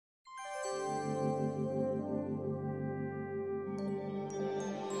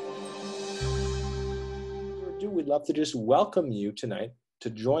love to just welcome you tonight to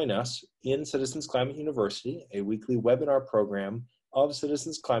join us in Citizens Climate University, a weekly webinar program of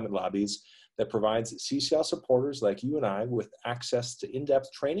Citizens Climate Lobbies that provides CCL supporters like you and I with access to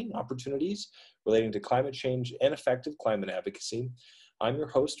in-depth training opportunities relating to climate change and effective climate advocacy. I'm your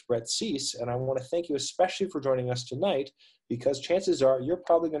host, Brett Cease, and I want to thank you especially for joining us tonight because chances are you're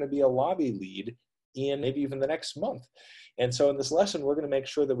probably going to be a lobby lead in maybe even the next month. And so in this lesson, we're going to make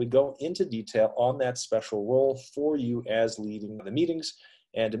sure that we go into detail on that special role for you as leading the meetings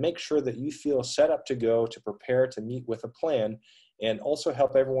and to make sure that you feel set up to go to prepare to meet with a plan and also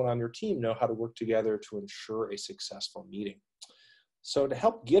help everyone on your team know how to work together to ensure a successful meeting. So to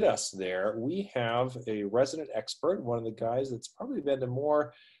help get us there, we have a resident expert, one of the guys that's probably been to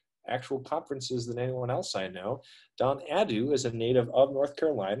more actual conferences than anyone else I know. Don Addu is a native of North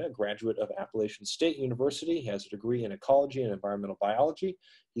Carolina, a graduate of Appalachian State University. He has a degree in ecology and environmental biology.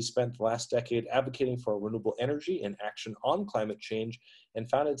 He spent the last decade advocating for renewable energy and action on climate change and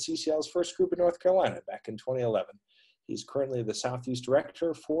founded CCL's first group in North Carolina back in 2011. He's currently the Southeast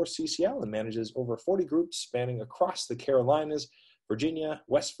Director for CCL and manages over 40 groups spanning across the Carolinas, Virginia,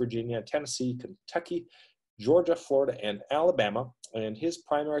 West Virginia, Tennessee, Kentucky, Georgia, Florida, and Alabama. And his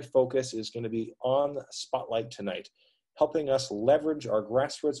primary focus is going to be on Spotlight tonight, helping us leverage our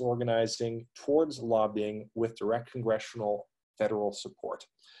grassroots organizing towards lobbying with direct congressional federal support.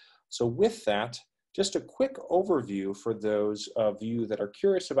 So with that, just a quick overview for those of you that are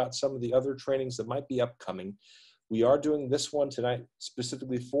curious about some of the other trainings that might be upcoming. We are doing this one tonight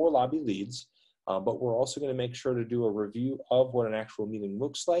specifically for lobby leads. But we're also going to make sure to do a review of what an actual meeting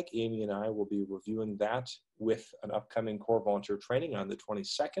looks like. Amy and I will be reviewing that with an upcoming core volunteer training on the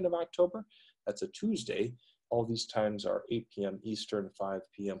 22nd of October. That's a Tuesday. All these times are 8 p.m. Eastern, 5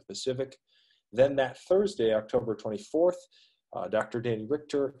 p.m. Pacific. Then that Thursday, October 24th, Dr. Danny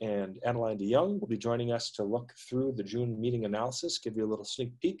Richter and Adeline DeYoung will be joining us to look through the June meeting analysis, give you a little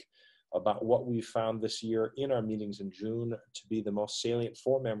sneak peek about what we found this year in our meetings in June to be the most salient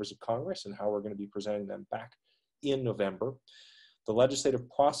for members of Congress and how we're going to be presenting them back in November. The legislative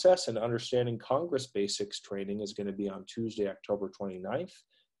process and understanding Congress basics training is going to be on Tuesday, October 29th.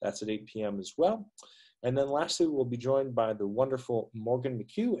 That's at 8 p.m. as well. And then lastly, we'll be joined by the wonderful Morgan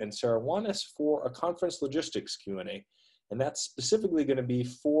McHugh and Sarah Wanis for a conference logistics Q&A. And that's specifically going to be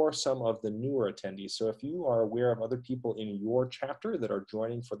for some of the newer attendees. So if you are aware of other people in your chapter that are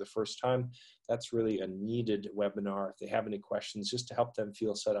joining for the first time, that's really a needed webinar. If they have any questions, just to help them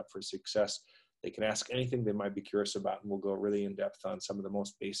feel set up for success, they can ask anything they might be curious about, and we'll go really in depth on some of the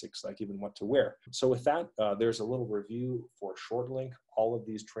most basics, like even what to wear. So with that, there's a little review for short link. All of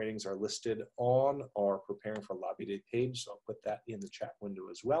these trainings are listed on our Preparing for Lobby Day page, so I'll put that in the chat window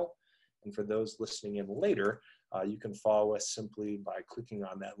as well. And for those listening in later, you can follow us simply by clicking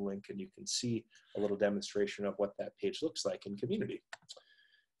on that link, and you can see a little demonstration of what that page looks like in community.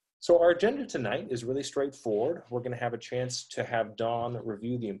 So our agenda tonight is really straightforward. We're going to have a chance to have Dawn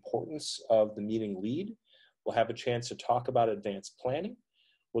review the importance of the meeting lead. We'll have a chance to talk about advanced planning.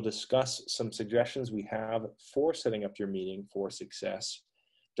 We'll discuss some suggestions we have for setting up your meeting for success.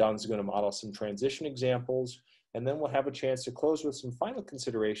 Dawn's going to model some transition examples. And then we'll have a chance to close with some final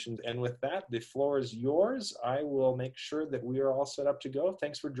considerations. And with that, the floor is yours. I will make sure that we are all set up to go.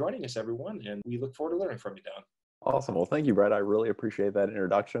 Thanks for joining us, everyone. And we look forward to learning from you, Don. Awesome. Well, thank you, Brett. I really appreciate that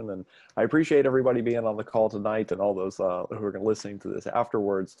introduction. And I appreciate everybody being on the call tonight and all those who are listening to this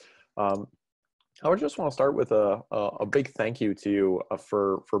afterwards. I would just want to start with a big thank you to you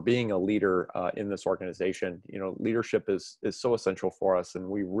for being a leader in this organization. You know, leadership is so essential for us, and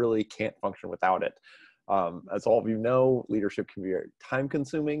we really can't function without it. As all of you know, leadership can be very time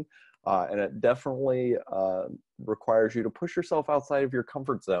consuming, and it definitely requires you to push yourself outside of your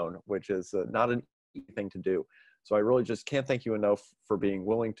comfort zone, which is not an easy thing to do. So I really just can't thank you enough for being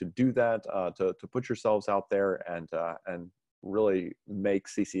willing to do that, to put yourselves out there and really make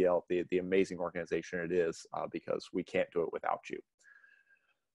CCL the amazing organization it is, because we can't do it without you.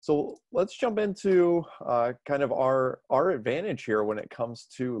 So let's jump into kind of our advantage here when it comes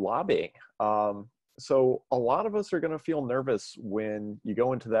to lobbying. So a lot of us are going to feel nervous when you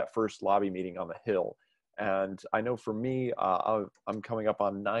go into that first lobby meeting on the Hill. And I know for me, I'm coming up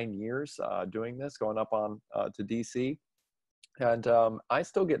on 9 years doing this, going up on to DC. And I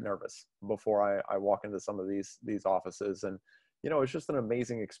still get nervous before I walk into some of these offices. And, you know, it's just an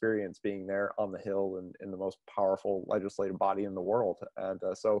amazing experience being there on the Hill and in the most powerful legislative body in the world. And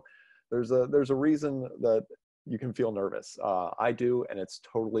so there's a reason that you can feel nervous. I do, and it's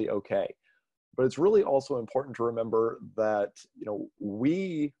totally okay. But it's really also important to remember that, you know,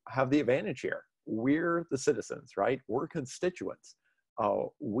 we have the advantage here. We're the citizens, right? We're constituents.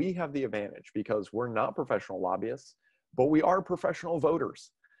 we have the advantage because we're not professional lobbyists, but we are professional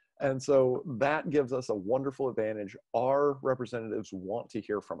voters. And so that gives us a wonderful advantage. Our representatives want to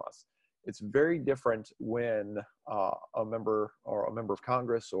hear from us. It's very different when a member of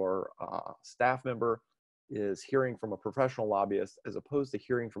Congress or a staff member is hearing from a professional lobbyist as opposed to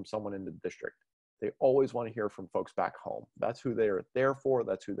hearing from someone in the district. They always want to hear from folks back home. That's who they are there for.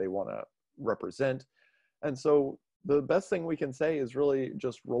 That's who they want to represent. And so the best thing we can say is really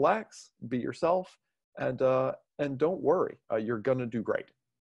just relax, be yourself, and don't worry. You're going to do great.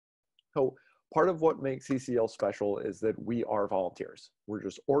 So part of what makes CCL special is that we are volunteers. We're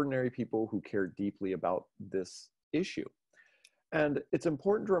just ordinary people who care deeply about this issue. And it's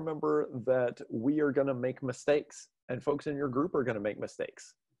important to remember that we are going to make mistakes, and folks in your group are going to make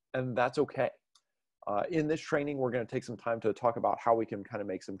mistakes, and that's okay. In this training, we're going to take some time to talk about how we can kind of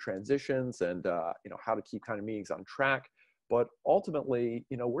make some transitions and how to keep kind of meetings on track. But ultimately,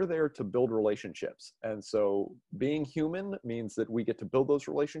 we're there to build relationships. And so being human means that we get to build those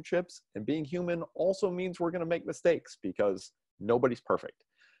relationships. And being human also means we're going to make mistakes because nobody's perfect.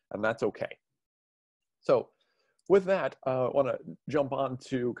 And that's okay. So with that, I want to jump on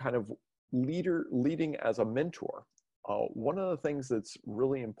to kind of leading as a mentor. One of the things that's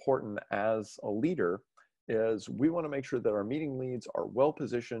really important as a leader is we want to make sure that our meeting leads are well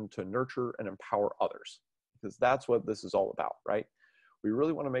positioned to nurture and empower others, because that's what this is all about, right? We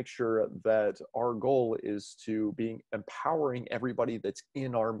really want to make sure that our goal is to be empowering everybody that's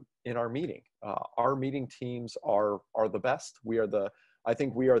in our meeting. Our meeting teams are the best. I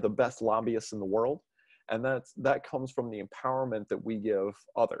think we are the best lobbyists in the world. And that comes from the empowerment that we give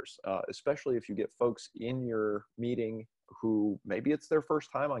others, especially if you get folks in your meeting who maybe it's their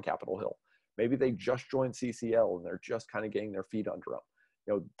first time on Capitol Hill. Maybe they just joined CCL and they're just kind of getting their feet under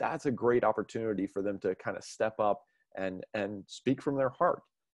them. That's a great opportunity for them to kind of step up and speak from their heart.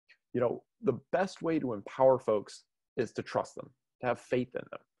 The best way to empower folks is to trust them, to have faith in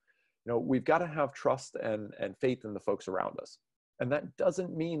them. We've got to have trust and faith in the folks around us. And that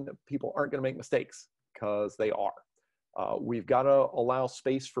doesn't mean that people aren't going to make mistakes, because they are. We've got to allow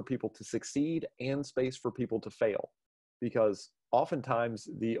space for people to succeed and space for people to fail, because oftentimes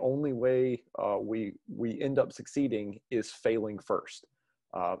the only way we end up succeeding is failing first.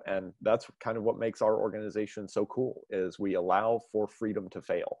 And that's kind of what makes our organization so cool, is we allow for freedom to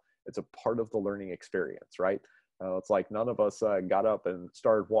fail. It's a part of the learning experience, right? It's like none of us got up and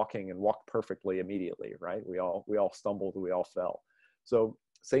started walking and walked perfectly immediately, right? We all stumbled, we all fell. So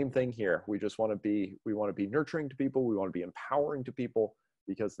same thing here. We want to be nurturing to people. We want to be empowering to people,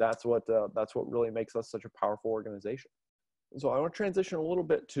 because that's what really makes us such a powerful organization. And so I want to transition a little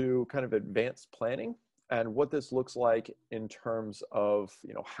bit to kind of advanced planning and what this looks like in terms of,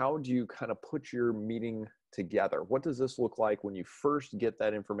 how do you kind of put your meeting together? What does this look like when you first get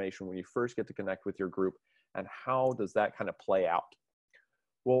that information, when you first get to connect with your group, and how does that kind of play out?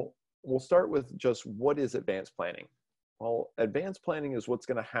 Well, we'll start with just what is advanced planning? Well, advanced planning is what's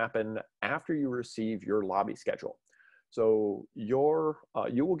going to happen after you receive your lobby schedule. So you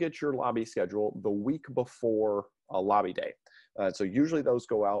will get your lobby schedule the week before lobby day. So usually those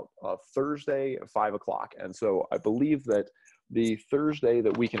go out Thursday at 5 o'clock. And so I believe that the Thursday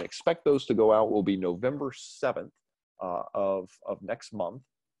that we can expect those to go out will be November 7th of next month.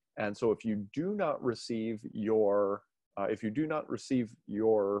 And so if you do not receive your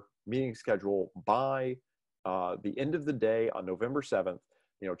meeting schedule by the end of the day on November 7th,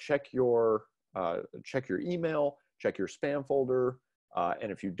 check your email, check your spam folder,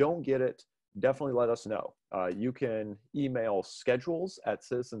 and if you don't get it, definitely let us know. You can email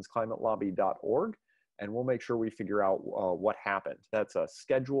schedules@citizensclimately.org, and we'll make sure we figure out what happened. That's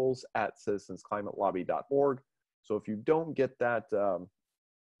schedules@citizensclimately.org. So if you don't get that, that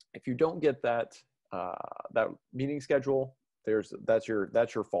meeting schedule, that's your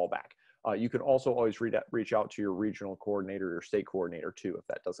fallback. You can also always reach out to your regional coordinator or state coordinator too, if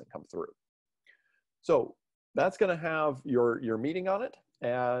that doesn't come through. So that's going to have your meeting on it,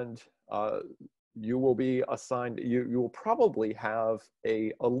 and you will be assigned, you will probably have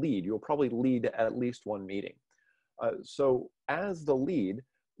a lead. You'll probably lead at least one meeting. So as the lead,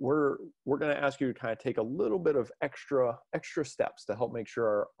 we're going to ask you to kind of take a little bit of extra steps to help make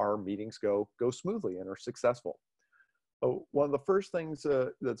sure our meetings go smoothly and are successful. So one of the first things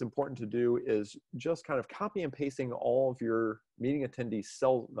that's important to do is just kind of copy and pasting all of your meeting attendees'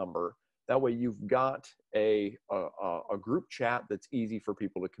 cell number. That way you've got a group chat that's easy for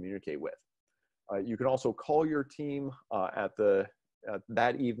people to communicate with. You can also call your team at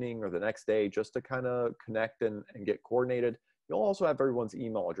that evening or the next day just to kind of connect and get coordinated. You'll also have everyone's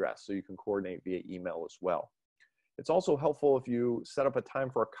email address, so you can coordinate via email as well. It's also helpful if you set up a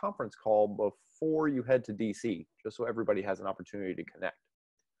time for a conference call before you head to DC, just so everybody has an opportunity to connect.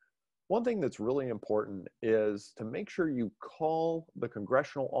 One thing that's really important is to make sure you call the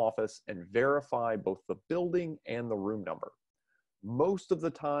congressional office and verify both the building and the room number. Most of the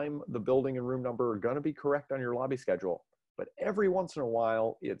time, the building and room number are going to be correct on your lobby schedule, but every once in a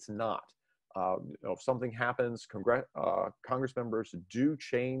while, it's not. If something happens, Congress members do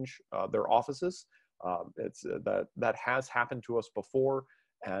change their offices. That has happened to us before,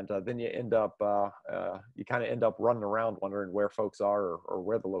 and then you end up kind of end up running around wondering where folks are or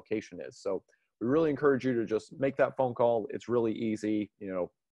where the location is. So we really encourage you to just make that phone call. It's really easy,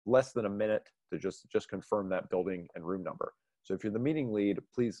 less than a minute to just confirm that building and room number. So if you're the meeting lead,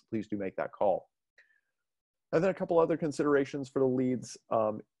 please do make that call. And then a couple other considerations for the leads.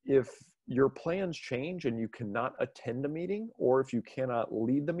 If your plans change and you cannot attend a meeting, or if you cannot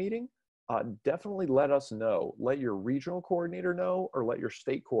lead the meeting, definitely let us know. Let your regional coordinator know, or let your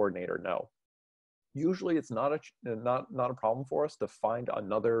state coordinator know. Usually it's not a problem for us to find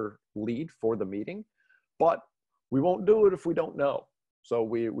another lead for the meeting, but we won't do it if we don't know. So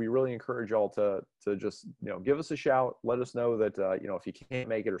we really encourage y'all to just give us a shout. Let us know that if you can't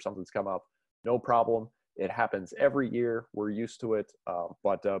make it or something's come up, no problem. It happens every year. We're used to it,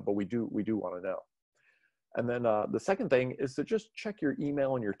 but we do want to know. And then the second thing is to just check your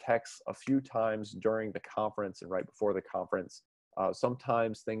email and your texts a few times during the conference and right before the conference.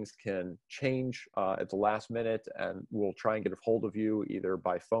 Sometimes things can change at the last minute, and we'll try and get a hold of you either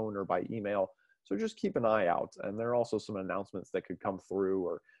by phone or by email. So just keep an eye out. And there are also some announcements that could come through,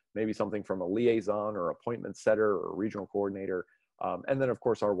 or maybe something from a liaison or appointment setter or regional coordinator. And then, of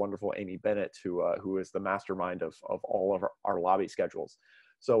course, our wonderful Amy Bennett, who is the mastermind of all of our lobby schedules.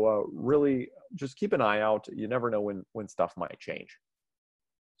 So really just keep an eye out. You never know when stuff might change.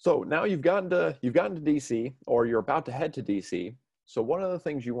 So now you've gotten to DC, or you're about to head to DC. So one of the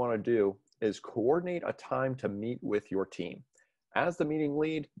things you want to do is coordinate a time to meet with your team. As the meeting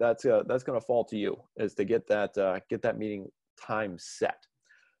lead, that's going to fall to you, is to get that meeting time set.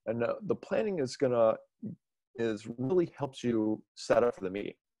 And the planning is really helps you set up for the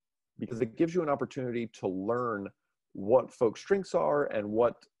meeting, because it gives you an opportunity to learn what folks' strengths are and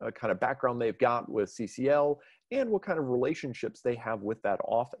what kind of background they've got with CCL and what kind of relationships they have with that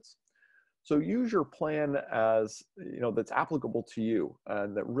office. So use your plan as that's applicable to you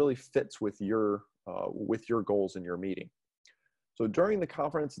and that really fits with your goals in your meeting. So during the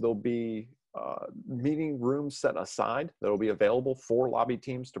conference, there'll be meeting rooms set aside that will be available for lobby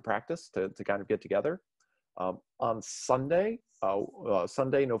teams to practice, to kind of get together. On Sunday,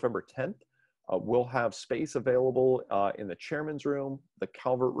 November 10th, we'll have space available in the chairman's room, the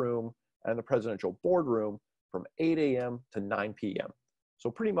Calvert room, and the presidential boardroom from 8 a.m. to 9 p.m. So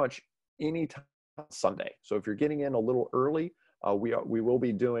pretty much any time on Sunday. So if you're getting in a little early, we will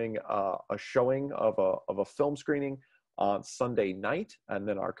be doing a showing of a film screening on Sunday night, and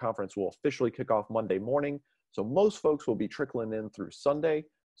then our conference will officially kick off Monday morning. So most folks will be trickling in through Sunday.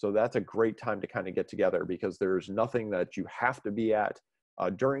 So that's a great time to kind of get together, because there's nothing that you have to be at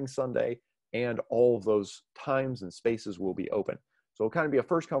during Sunday, and all of those times and spaces will be open. So it'll kind of be a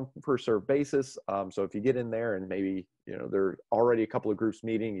first come, first serve basis. So if you get in there and maybe, there are already a couple of groups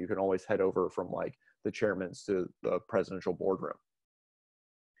meeting, you can always head over from like the chairman's to the presidential boardroom.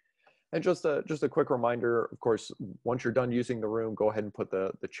 And just a quick reminder, of course, once you're done using the room, go ahead and put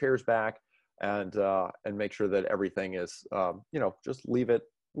the chairs back and make sure that everything is, just leave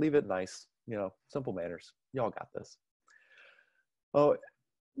it nice, simple manners. Y'all got this.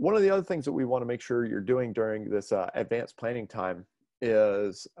 One of the other things that we want to make sure you're doing during this advanced planning time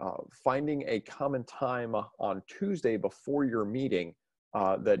is finding a common time on Tuesday before your meeting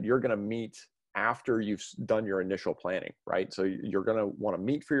that you're going to meet after you've done your initial planning, right? So you're going to want to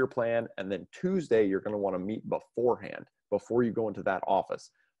meet for your plan, and then Tuesday you're going to want to meet beforehand, before you go into that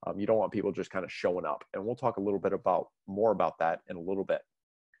office. You don't want people just kind of showing up, and we'll talk a little bit more about that in a little bit.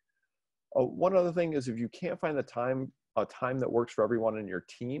 One other thing is, if you can't find a time that works for everyone in your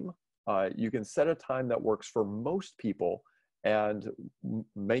team, you can set a time that works for most people and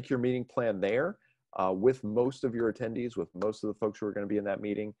make your meeting plan there with most of your attendees, with most of the folks who are going to be in that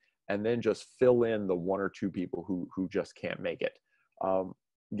meeting, and then just fill in the one or two people who just can't make it.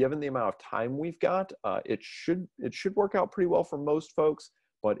 Given the amount of time we've got, it should work out pretty well for most folks.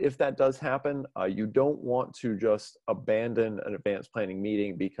 But if that does happen, you don't want to just abandon an advanced planning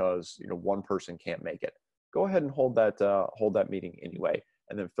meeting because one person can't make it. Go ahead and hold that meeting anyway,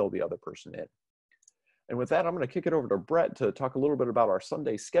 and then fill the other person in. And with that, I'm going to kick it over to Brett to talk a little bit about our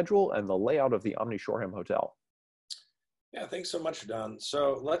Sunday schedule and the layout of the Omni Shoreham Hotel. Yeah, thanks so much, Don.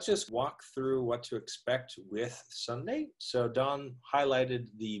 So let's just walk through what to expect with Sunday. So Don highlighted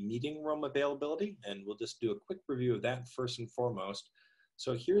the meeting room availability, and we'll just do a quick review of that first and foremost.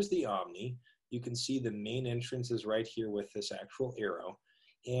 So here's the Omni. You can see the main entrance is right here with this actual arrow.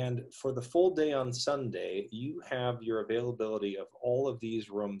 And for the full day on Sunday, you have your availability of all of these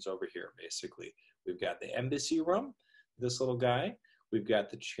rooms over here, basically. We've got the embassy room, this little guy. We've got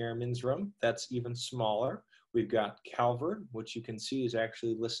the chairman's room, that's even smaller. We've got Calvert, which you can see is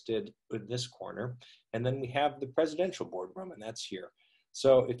actually listed in this corner. And then we have the presidential boardroom, and that's here.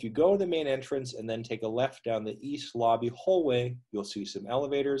 So if you go to the main entrance and then take a left down the east lobby hallway, you'll see some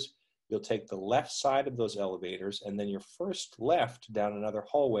elevators. You'll take the left side of those elevators, and then your first left down another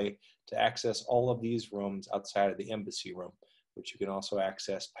hallway to access all of these rooms outside of the embassy room, which you can also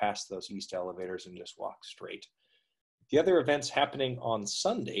access past those east elevators and just walk straight. The other events happening on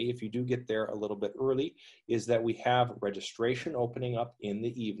Sunday, if you do get there a little bit early, is that we have registration opening up in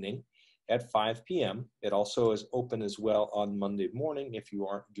the evening at 5 p.m. It also is open as well on Monday morning if you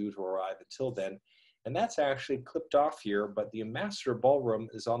aren't due to arrive until then. And that's actually clipped off here, but the Ambassador Ballroom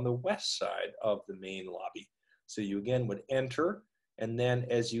is on the west side of the main lobby. So you again would enter, and then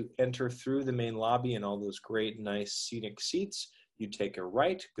as you enter through the main lobby and all those great, nice scenic seats, you take a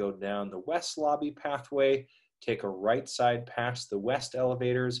right, go down the west lobby pathway, take a right side past the west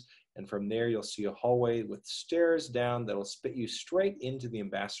elevators, and from there you'll see a hallway with stairs down that'll spit you straight into the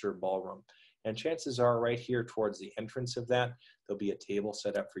Ambassador Ballroom. And chances are right here towards the entrance of that, there'll be a table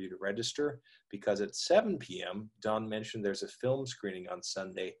set up for you to register, because at 7 p.m., Don mentioned there's a film screening on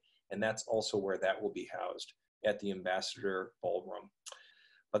Sunday, and that's also where that will be housed, at the Ambassador Ballroom.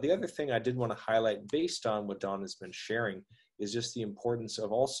 But the other thing I did want to highlight based on what Don has been sharing is just the importance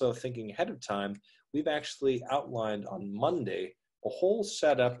of also thinking ahead of time. We've actually outlined on Monday a whole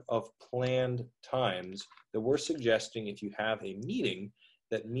setup of planned times that we're suggesting if you have a meeting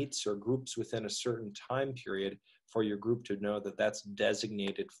that meets or groups within a certain time period, for your group to know that that's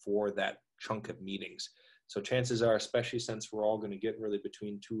designated for that chunk of meetings. So chances are, especially since we're all going to get really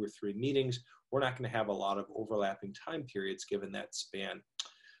between 2 or 3 meetings, we're not going to have a lot of overlapping time periods given that span.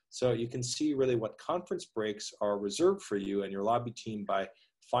 So you can see really what conference breaks are reserved for you and your lobby team by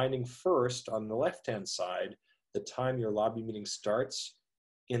finding first on the left-hand side the time your lobby meeting starts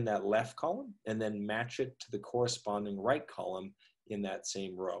in that left column, and then match it to the corresponding right column in that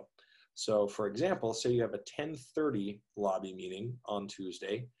same row. So for example, say you have a 10:30 lobby meeting on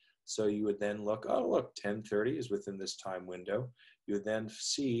Tuesday. So you would then look, oh look, 10:30 is within this time window. You would then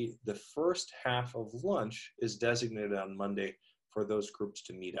see the first half of lunch is designated on Monday for those groups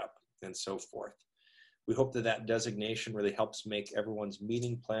to meet up, and so forth. We hope that that designation really helps make everyone's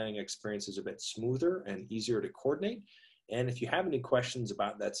meeting planning experiences a bit smoother and easier to coordinate. And if you have any questions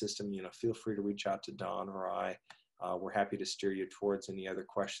about that system, feel free to reach out to Don or I. We're happy to steer you towards any other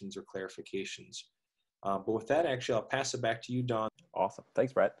questions or clarifications. But with that, actually, I'll pass it back to you, Don. Awesome.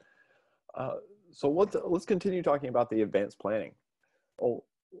 Thanks, Brett. So let's continue talking about the advanced planning.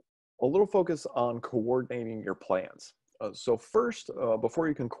 A little focus on coordinating your plans. So first, before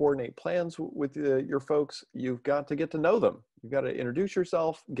you can coordinate plans with your folks, you've got to get to know them. You've got to introduce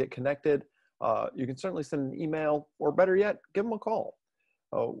yourself, get connected. You can certainly send an email, or better yet, give them a call.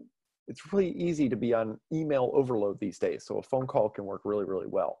 It's really easy to be on email overload these days, so a phone call can work really, really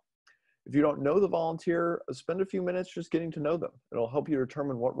well. If you don't know the volunteer, spend a few minutes just getting to know them. It'll help you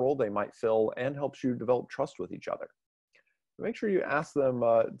determine what role they might fill and helps you develop trust with each other. Make sure you ask them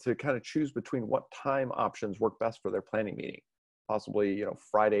to kind of choose between what time options work best for their planning meeting. Possibly,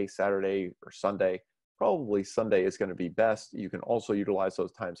 Friday, Saturday, or Sunday. Probably Sunday is going to be best. You can also utilize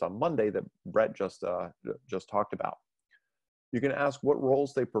those times on Monday that Brett just talked about. You can ask what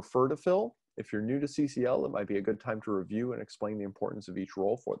roles they prefer to fill. If you're new to CCL, it might be a good time to review and explain the importance of each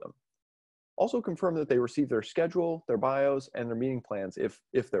role for them. Also confirm that they receive their schedule, their bios, and their meeting plans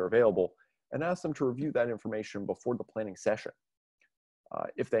if they're available, and ask them to review that information before the planning session.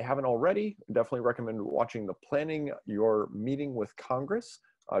 If they haven't already, definitely recommend watching the Planning Your Meeting with Congress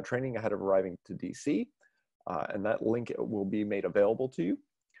training ahead of arriving to DC, and that link will be made available to you.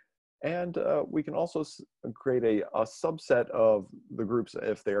 And we can also create a subset of the groups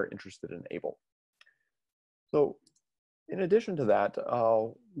if they are interested and able. So in addition to that,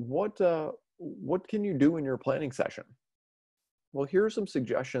 what can you do in your planning session? Well, here are some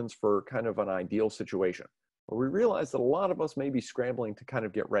suggestions for kind of an ideal situation where we realize that a lot of us may be scrambling to kind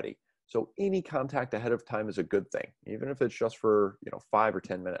of get ready. So any contact ahead of time is a good thing, even if it's just for 5 or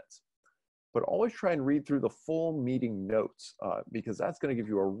 10 minutes. But always try and read through the full meeting notes because that's going to give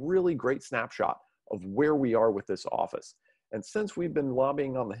you a really great snapshot of where we are with this office. And since we've been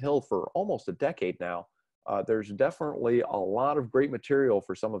lobbying on the Hill for almost a decade now, There's definitely a lot of great material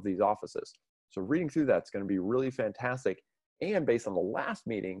for some of these offices. So reading through that's going to be really fantastic. And based on the last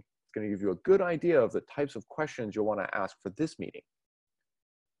meeting, it's going to give you a good idea of the types of questions you'll want to ask for this meeting.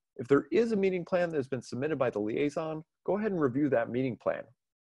 If there is a meeting plan that has been submitted by the liaison, go ahead and review that meeting plan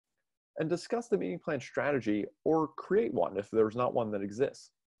and discuss the meeting plan strategy or create one if there's not one that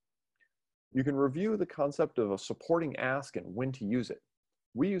exists. You can review the concept of a supporting ask and when to use it.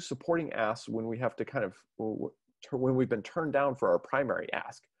 We use supporting asks when we have to when we've been turned down for our primary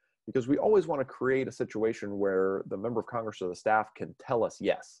ask, because we always want to create a situation where the member of Congress or the staff can tell us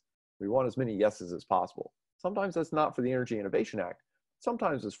yes. We want as many yeses as possible. Sometimes that's not for the Energy Innovation Act.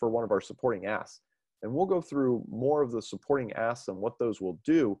 Sometimes it's for one of our supporting asks. And we'll go through more of the supporting asks and what those will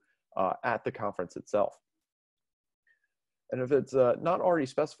do at the conference itself. And if it's not already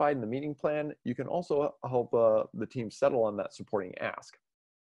specified in the meeting plan, you can also help the team settle on that supporting ask.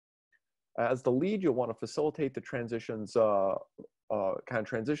 As the lead, you'll want to facilitate the transitions,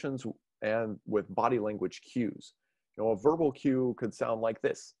 transitions and with body language cues. A verbal cue could sound like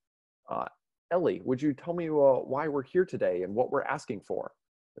this. Ellie, would you tell me why we're here today and what we're asking for?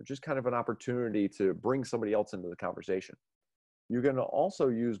 Just kind of an opportunity to bring somebody else into the conversation. You can also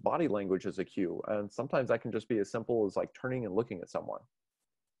use body language as a cue, and sometimes that can just be as simple as like turning and looking at someone.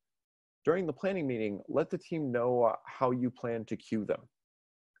 During the planning meeting, let the team know how you plan to cue them.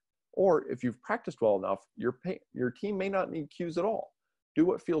 Or if you've practiced well enough, your team may not need cues at all. Do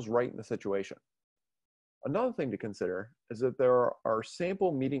what feels right in the situation. Another thing to consider is that there are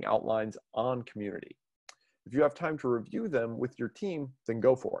sample meeting outlines on Community. If you have time to review them with your team, then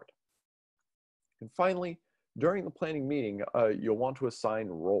go for it. And finally, during the planning meeting, you'll want to assign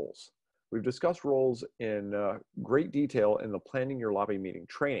roles. We've discussed roles in great detail in the Planning Your Lobby Meeting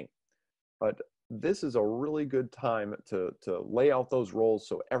training, but this is a really good time to lay out those roles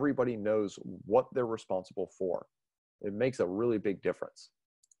so everybody knows what they're responsible for. It makes a really big difference.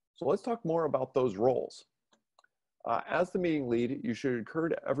 So let's talk more about those roles. As the meeting lead, you should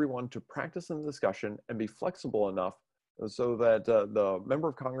encourage everyone to practice in the discussion and be flexible enough so that the member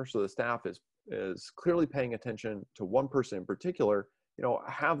of Congress or the staff is clearly paying attention to one person in particular.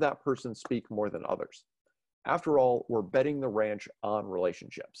 Have that person speak more than others. After all, we're betting the ranch on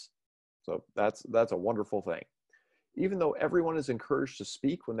relationships. So that's a wonderful thing. Even though everyone is encouraged to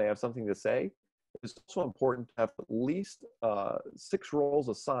speak when they have something to say, it's also important to have at least 6 roles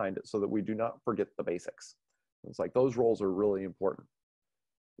assigned so that we do not forget the basics. It's like those roles are really important.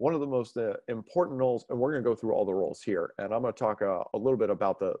 One of the most important roles, and we're going to go through all the roles here, and I'm going to talk a little bit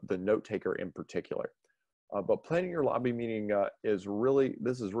about the note taker in particular. But planning your lobby meeting is really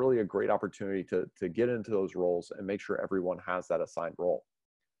a great opportunity to get into those roles and make sure everyone has that assigned role.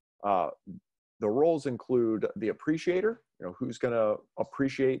 The roles include the appreciator, who's going to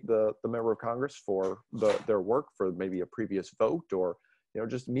appreciate the member of Congress for their work, for maybe a previous vote or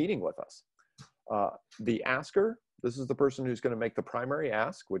just meeting with us. The asker, this is the person who's going to make the primary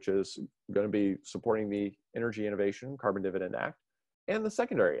ask, which is going to be supporting the Energy Innovation Carbon Dividend Act, and the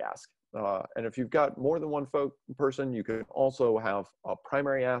secondary ask. And if you've got more than one person, you can also have a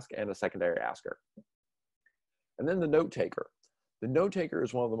primary ask and a secondary asker. And then the note taker. The note taker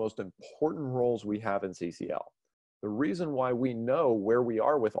is one of the most important roles we have in CCL. The reason why we know where we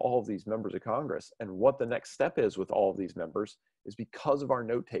are with all of these members of Congress and what the next step is with all of these members is because of our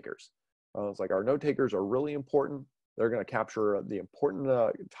note takers. It's like our note takers are really important. They're going to capture the important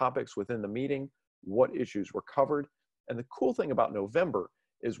topics within the meeting, what issues were covered. And the cool thing about November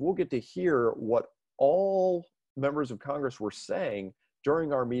is we'll get to hear what all members of Congress were saying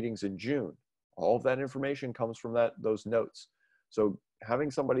during our meetings in June. All of that information comes from those notes. So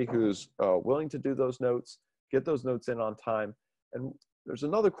having somebody who's willing to do those notes, get those notes in on time. And there's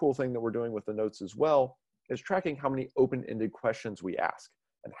another cool thing that we're doing with the notes as well, is tracking how many open-ended questions we ask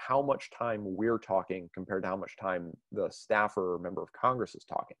and how much time we're talking compared to how much time the staffer or member of Congress is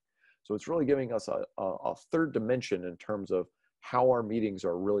talking. So it's really giving us a third dimension in terms of how our meetings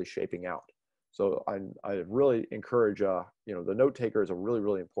are really shaping out. So I really encourage, the note taker is a really,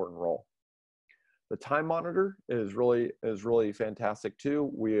 really important role. The time monitor is really fantastic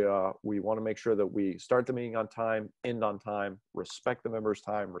too. We want to make sure that we start the meeting on time, end on time, respect the member's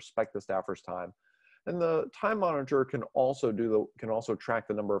time, respect the staffer's time. And the time monitor can also track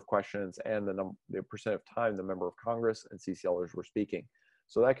the number of questions and the percent of time the member of Congress and CCLers were speaking.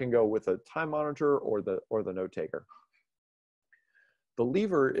 So that can go with a time monitor or the note taker. The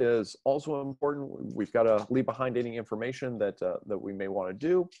leaver is also important. We've got to leave behind any information that we may want to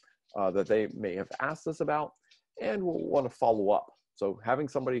do, that they may have asked us about, and we'll want to follow up. So having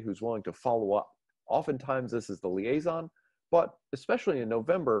somebody who's willing to follow up. Oftentimes this is the liaison, But especially in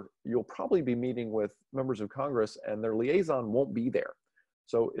November, you'll probably be meeting with members of Congress and their liaison won't be there.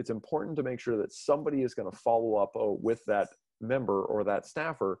 So it's important to make sure that somebody is going to follow up with that member or that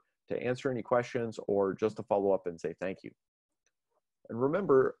staffer to answer any questions or just to follow up and say thank you. And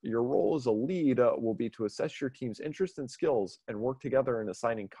remember, your role as a lead will be to assess your team's interests and skills and work together in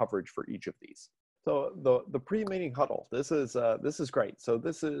assigning coverage for each of these. So the pre-meeting huddle, this is great. So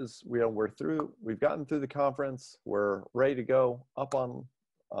this is, we've gotten through the conference, we're ready to go up on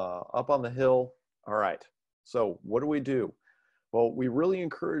the hill. All right. So what do? Well, we really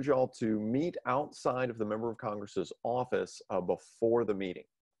encourage y'all to meet outside of the member of Congress's office before the meeting.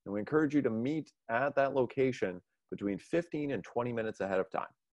 And we encourage you to meet at that location between 15 and 20 minutes ahead of time.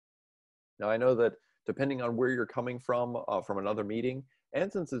 Now, I know that depending on where you're coming from another meeting, and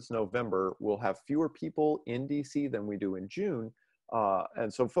since it's November, we'll have fewer people in DC than we do in June.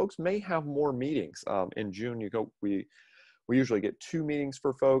 And so folks may have more meetings. In June, we usually get 2 meetings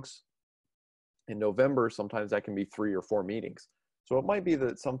for folks. In November, sometimes that can be 3 or 4 meetings. So it might be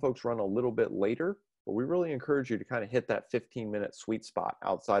that some folks run a little bit later, but we really encourage you to kind of hit that 15-minute sweet spot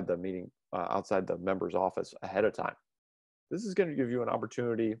outside the meeting, outside the member's office ahead of time. This is going to give you an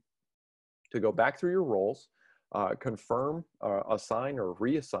opportunity to go back through your roles, confirm, assign or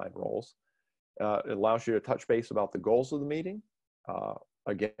reassign roles. It allows you to touch base about the goals of the meeting.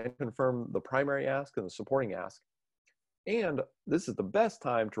 Again, confirm the primary ask and the supporting ask. And this is the best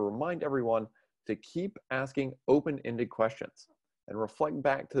time to remind everyone to keep asking open-ended questions and reflect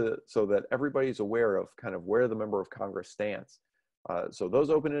back so that everybody's aware of kind of where the member of Congress stands. So those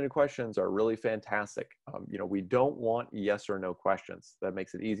open-ended questions are really fantastic. We don't want yes or no questions. That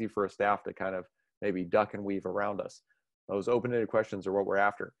makes it easy for a staff to kind of maybe duck and weave around us. Those open-ended questions are what we're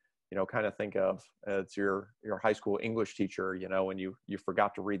after. Kind of think of it's your high school English teacher, when you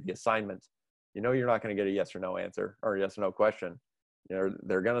forgot to read the assignment. You're not going to get a yes or no answer or a yes or no question.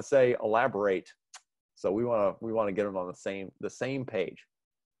 They're going to say elaborate. So we want to get them on the same page.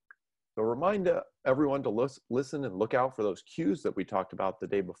 So remind everyone to listen and look out for those cues that we talked about the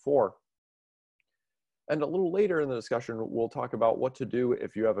day before. And a little later in the discussion, we'll talk about what to do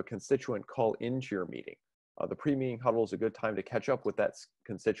if you have a constituent call into your meeting. The pre-meeting huddle is a good time to catch up with that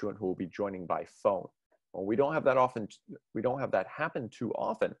constituent who will be joining by phone. Well, we don't have that happen too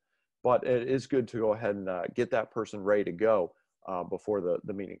often, but it is good to go ahead and get that person ready to go before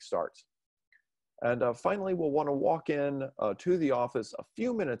the meeting starts. And finally, we'll want to walk in to the office a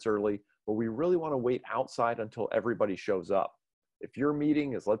few minutes early, but we really want to wait outside until everybody shows up. If your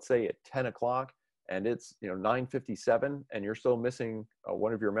meeting is, let's say, at 10 o'clock and it's 9:57 and you're still missing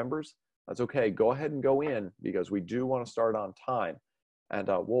one of your members, that's okay. Go ahead and go in because we do want to start on time. And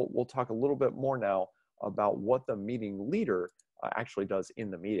we'll talk a little bit more now about what the meeting leader actually does in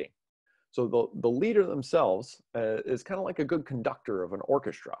the meeting. So the leader themselves is kind of like a good conductor of an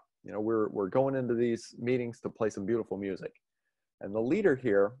orchestra. We're going into these meetings to play some beautiful music. And the leader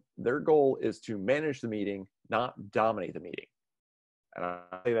here, their goal is to manage the meeting, not dominate the meeting. And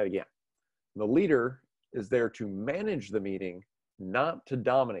I'll say that again. The leader is there to manage the meeting, not to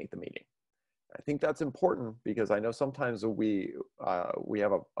dominate the meeting. I think that's important because I know sometimes we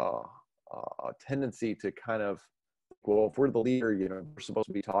have a tendency to kind of, well, if we're the leader, we're supposed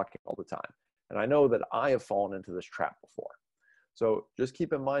to be talking all the time. And I know that I have fallen into this trap before. So just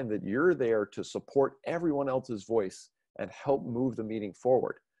keep in mind that you're there to support everyone else's voice and help move the meeting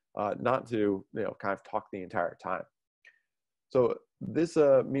forward, not to kind of talk the entire time. So this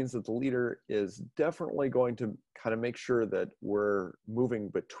means that the leader is definitely going to kind of make sure that we're moving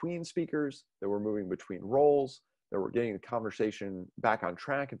between speakers, that we're moving between roles, that we're getting the conversation back on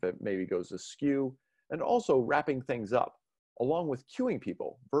track if it maybe goes askew, and also wrapping things up, along with cueing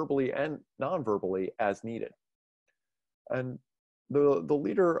people verbally and non-verbally as needed. And the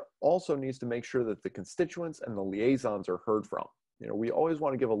leader also needs to make sure that the constituents and the liaisons are heard from. We always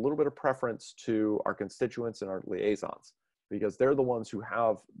want to give a little bit of preference to our constituents and our liaisons because they're the ones who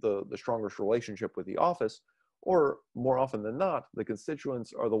have the strongest relationship with the office, or more often than not, the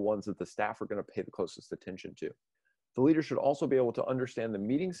constituents are the ones that the staff are going to pay the closest attention to. The leader should also be able to understand the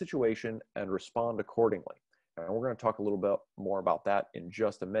meeting situation and respond accordingly. And we're going to talk a little bit more about that in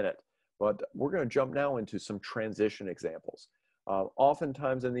just a minute, but we're going to jump now into some transition examples.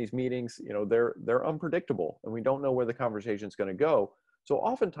 Oftentimes in these meetings, they're unpredictable and we don't know where the conversation is going to go. So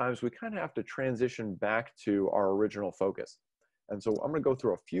oftentimes we kind of have to transition back to our original focus. And so I'm going to go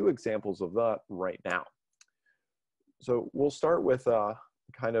through a few examples of that right now. So we'll start with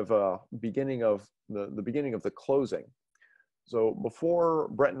kind of the beginning of the closing. So before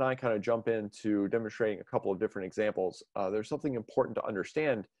Brett and I kind of jump into demonstrating a couple of different examples, there's something important to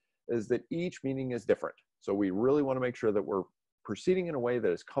understand is that each meeting is different. So we really want to make sure that we're proceeding in a way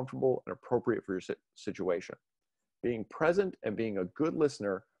that is comfortable and appropriate for your situation. Being present and being a good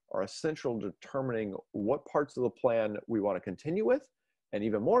listener are essential to determining what parts of the plan we want to continue with, and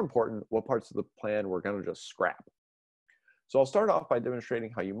even more important, what parts of the plan we're going to just scrap. So I'll start off by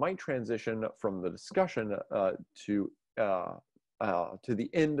demonstrating how you might transition from the discussion to the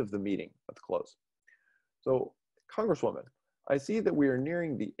end of the meeting at the close. So, Congresswoman, I see that we are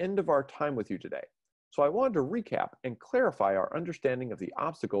nearing the end of our time with you today. So I wanted to recap and clarify our understanding of the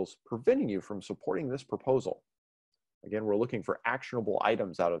obstacles preventing you from supporting this proposal. Again, we're looking for actionable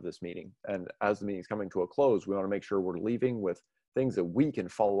items out of this meeting. And as the meeting's coming to a close, we want to make sure we're leaving with things that we can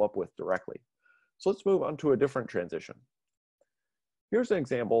follow up with directly. So let's move on to a different transition. Here's an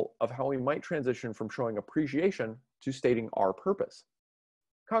example of how we might transition from showing appreciation to stating our purpose.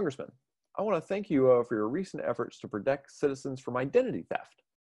 Congressman, I want to thank you for your recent efforts to protect citizens from identity theft.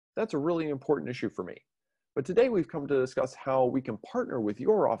 That's a really important issue for me. But today we've come to discuss how we can partner with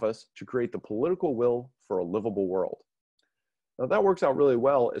your office to create the political will for a livable world. Now that works out really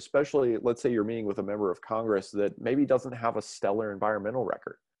well, especially let's say you're meeting with a member of Congress that maybe doesn't have a stellar environmental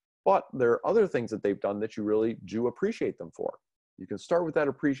record, but there are other things that they've done that you really do appreciate them for. You can start with that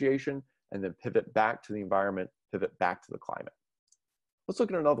appreciation and then pivot back to the environment, pivot back to the climate. Let's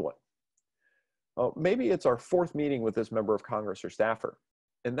look at another one. Maybe it's our fourth meeting with this member of Congress or staffer.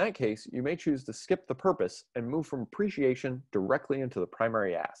 In that case, you may choose to skip the purpose and move from appreciation directly into the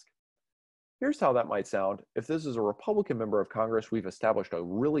primary ask. Here's how that might sound if this is a Republican member of Congress we've established a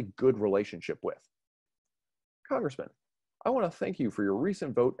really good relationship with. Congressman, I want to thank you for your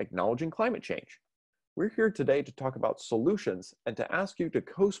recent vote acknowledging climate change. We're here today to talk about solutions and to ask you to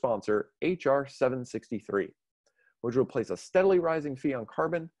co-sponsor HR 763, which will place a steadily rising fee on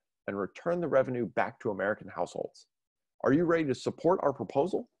carbon and return the revenue back to American households. Are you ready to support our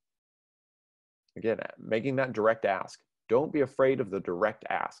proposal? Again, making that direct ask. Don't be afraid of the direct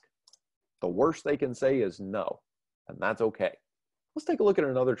ask. The worst they can say is no, and that's okay. Let's take a look at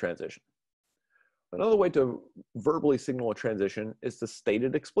another transition. Another way to verbally signal a transition is to state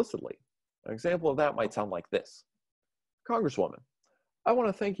it explicitly. An example of that might sound like this. Congresswoman, I want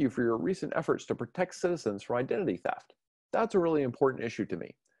to thank you for your recent efforts to protect citizens from identity theft. That's a really important issue to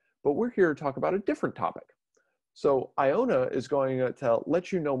me, but we're here to talk about a different topic. So Iona is going to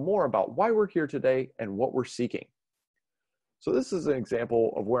let you know more about why we're here today and what we're seeking. So this is an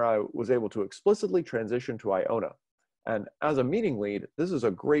example of where I was able to explicitly transition to Iona. And as a meeting lead, this is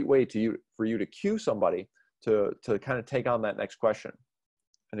a great way for you to cue somebody to kind of take on that next question.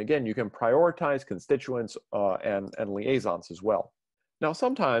 And again, you can prioritize constituents and liaisons as well. Now,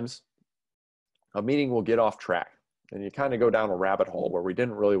 sometimes a meeting will get off track and you kind of go down a rabbit hole where we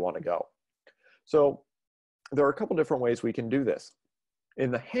didn't really want to go. So there are a couple different ways we can do this.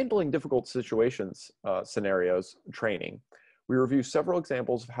 In the handling difficult situations scenarios training, we review several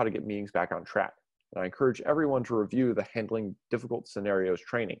examples of how to get meetings back on track. And I encourage everyone to review the handling difficult scenarios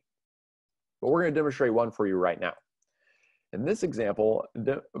training. But we're going to demonstrate one for you right now. In this example,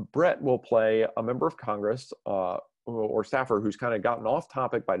 Brett will play a member of Congress or staffer who's kind of gotten off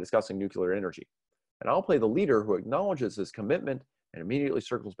topic by discussing nuclear energy. And I'll play the leader who acknowledges his commitment and immediately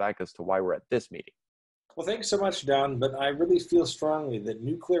circles back as to why we're at this meeting. Well, thanks so much, Don, but I really feel strongly that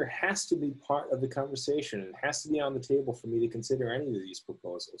nuclear has to be part of the conversation and has to be on the table for me to consider any of these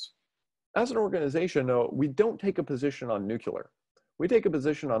proposals. As an organization, we don't take a position on nuclear. We take a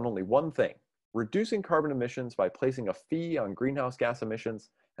position on only one thing: reducing carbon emissions by placing a fee on greenhouse gas emissions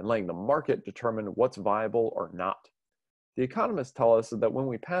and letting the market determine what's viable or not. The economists tell us that when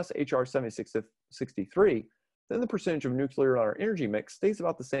we pass HR 7663, then the percentage of nuclear in our energy mix stays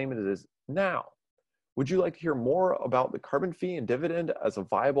about the same as it is now. Would you like to hear more about the carbon fee and dividend as a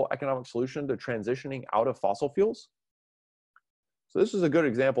viable economic solution to transitioning out of fossil fuels? So this is a good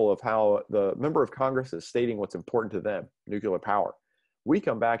example of how the member of Congress is stating what's important to them, nuclear power. We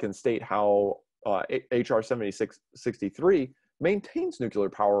come back and state how HR 7663 maintains nuclear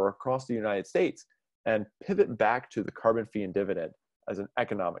power across the United States and pivot back to the carbon fee and dividend as an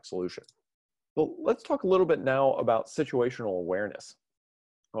economic solution. Well, let's talk a little bit now about situational awareness.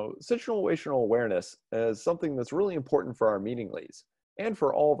 Situational awareness is something that's really important for our meeting leads and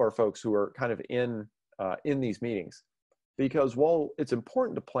for all of our folks who are kind of in these meetings. Because while it's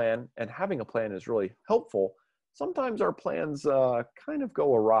important to plan, and having a plan is really helpful, sometimes our plans kind of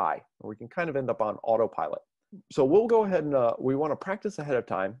go awry, or we can kind of end up on autopilot. So we'll go ahead and we want to practice ahead of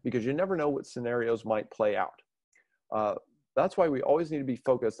time because you never know what scenarios might play out. That's why we always need to be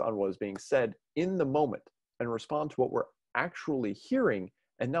focused on what is being said in the moment and respond to what we're actually hearing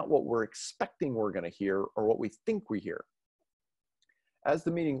and not what we're expecting we're going to hear or what we think we hear. As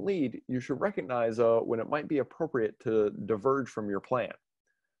the meeting lead, you should recognize when it might be appropriate to diverge from your plan.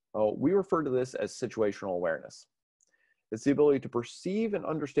 We refer to this as situational awareness. It's the ability to perceive and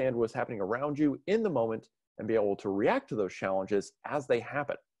understand what's happening around you in the moment and be able to react to those challenges as they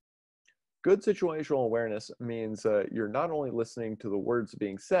happen. Good situational awareness means you're not only listening to the words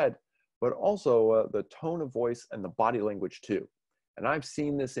being said, but also the tone of voice and the body language too. And I've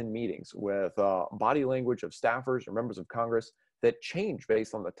seen this in meetings with body language of staffers or members of Congress that change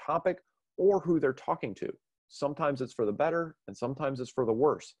based on the topic or who they're talking to. Sometimes it's for the better and sometimes it's for the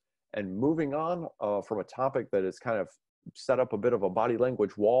worse. And moving on from a topic that is kind of set up a bit of a body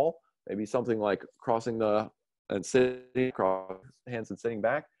language wall, maybe something like crossing and sitting across hands and sitting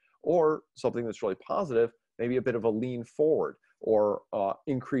back, or something that's really positive, maybe a bit of a lean forward or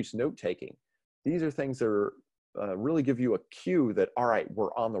increased note taking. These are things that really give you a cue that, all right,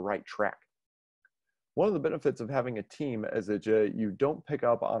 we're on the right track. One of the benefits of having a team is that you don't pick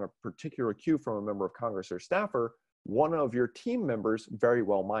up on a particular cue from a member of Congress or staffer. One of your team members very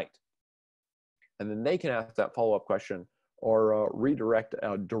well might. And then they can ask that follow-up question or redirect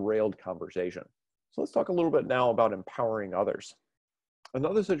a derailed conversation. So let's talk a little bit now about empowering others.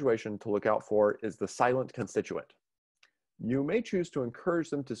 Another situation to look out for is the silent constituent. You may choose to encourage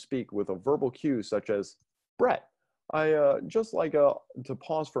them to speak with a verbal cue such as, Brett, I just like to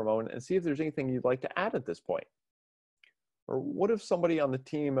pause for a moment and see if there's anything you'd like to add at this point. Or what if somebody on the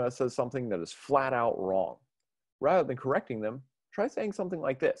team says something that is flat out wrong? Rather than correcting them, try saying something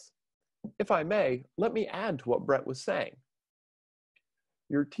like this. If I may, let me add to what Brett was saying.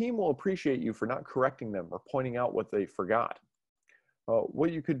 Your team will appreciate you for not correcting them or pointing out what they forgot.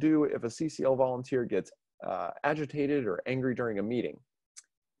 What you could do if a CCL volunteer gets agitated or angry during a meeting.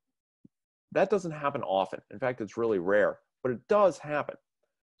 That doesn't happen often. In fact, it's really rare, but it does happen.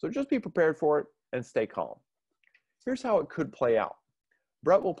 So just be prepared for it and stay calm. Here's how it could play out.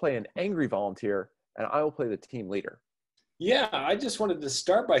 Brett will play an angry volunteer and I will play the team leader. Yeah, I just wanted to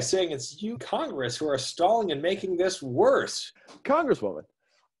start by saying it's you, Congress, who are stalling and making this worse. Congresswoman,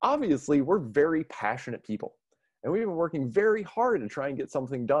 obviously we're very passionate people. And we've been working very hard to try and get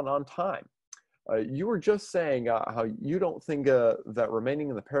something done on time. You were just saying how you don't think that remaining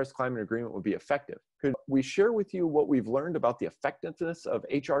in the Paris Climate Agreement would be effective. Could we share with you what we've learned about the effectiveness of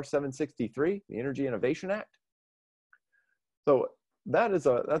HR 763, the Energy Innovation Act? So that's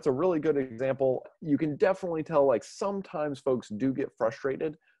a really good example. You can definitely tell, like, sometimes folks do get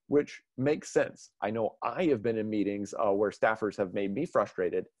frustrated, which makes sense. I know I have been in meetings where staffers have made me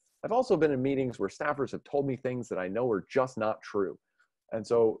frustrated. I've also been in meetings where staffers have told me things that I know are just not true. And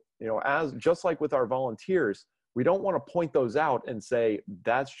so, just like with our volunteers, we don't want to point those out and say,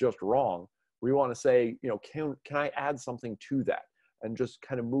 that's just wrong. We want to say, can I add something to that? And just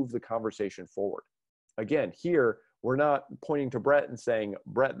kind of move the conversation forward. Again, here, we're not pointing to Brett and saying,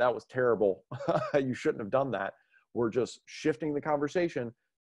 Brett, that was terrible. You shouldn't have done that. We're just shifting the conversation,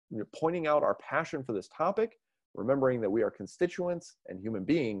 pointing out our passion for this topic, remembering that we are constituents and human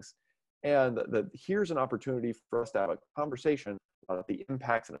beings, and that here's an opportunity for us to have a conversation about the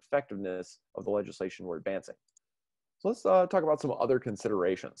impacts and effectiveness of the legislation we're advancing. So let's talk about some other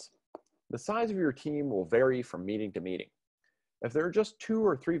considerations. The size of your team will vary from meeting to meeting. If there are just 2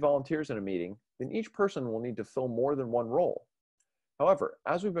 or 3 volunteers in a meeting, then each person will need to fill more than one role. However,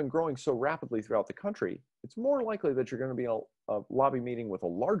 as we've been growing so rapidly throughout the country, it's more likely that you're going to be in a lobby meeting with a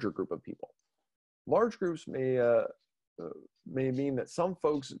larger group of people. Large groups may mean that some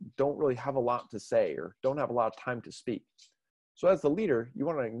folks don't really have a lot to say or don't have a lot of time to speak. So as the leader, you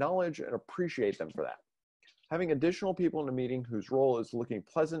want to acknowledge and appreciate them for that. Having additional people in a meeting whose role is looking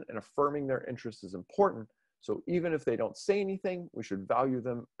pleasant and affirming their interests is important. So even if they don't say anything, we should value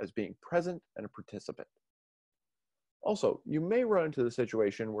them as being present and a participant. Also, you may run into the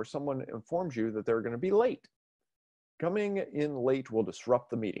situation where someone informs you that they're going to be late. Coming in late will disrupt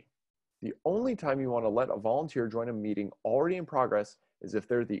the meeting. The only time you want to let a volunteer join a meeting already in progress is if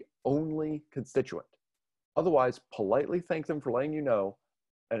they're the only constituent. Otherwise, politely thank them for letting you know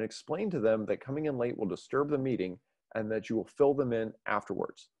and explain to them that coming in late will disturb the meeting and that you will fill them in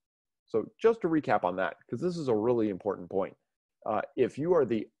afterwards. So just to recap on that, because this is a really important point. If you are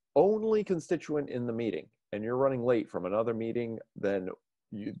the only constituent in the meeting and you're running late from another meeting, then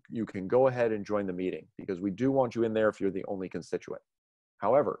you can go ahead and join the meeting because we do want you in there if you're the only constituent.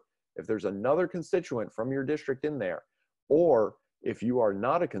 However, if there's another constituent from your district in there, or if you are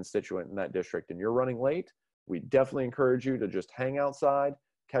not a constituent in that district and you're running late, we definitely encourage you to just hang outside,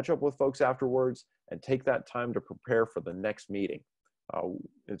 catch up with folks afterwards, and take that time to prepare for the next meeting.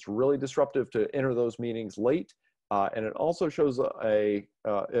 It's really disruptive to enter those meetings late, and it also shows the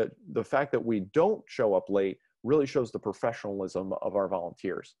fact that we don't show up late really shows the professionalism of our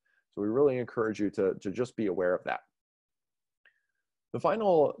volunteers. So we really encourage you to just be aware of that. The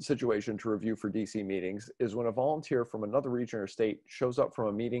final situation to review for DC meetings is when a volunteer from another region or state shows up from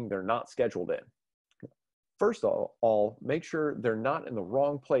a meeting they're not scheduled in. First of all, make sure they're not in the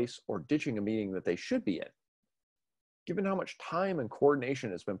wrong place or ditching a meeting that they should be in. Given how much time and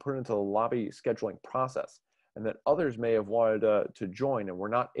coordination has been put into the lobby scheduling process, and that others may have wanted to join and were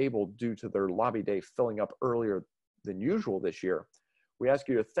not able due to their lobby day filling up earlier than usual this year, we ask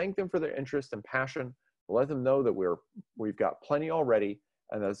you to thank them for their interest and passion, let them know that we've got plenty already,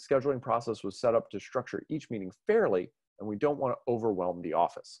 and the scheduling process was set up to structure each meeting fairly, and we don't want to overwhelm the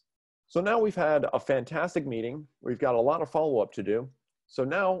office. So now we've had a fantastic meeting. We've got a lot of follow-up to do. So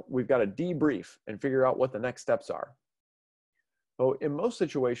now we've got to debrief and figure out what the next steps are. So in most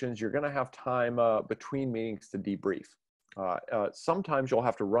situations, you're going to have time between meetings to debrief. Sometimes you'll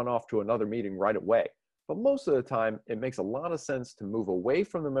have to run off to another meeting right away. But most of the time, it makes a lot of sense to move away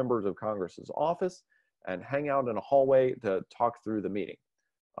from the members of Congress's office and hang out in a hallway to talk through the meeting.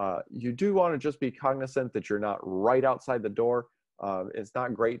 You do want to just be cognizant that you're not right outside the door. It's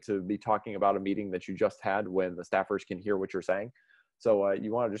not great to be talking about a meeting that you just had when the staffers can hear what you're saying. So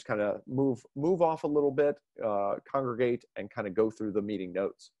you want to just kind of move off a little bit, congregate, and kind of go through the meeting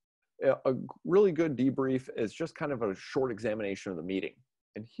notes. A really good debrief is just kind of a short examination of the meeting.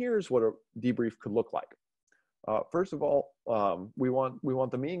 And here's what a debrief could look like. First of all, we want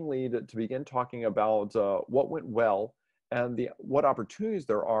the meeting lead to begin talking about what went well and what opportunities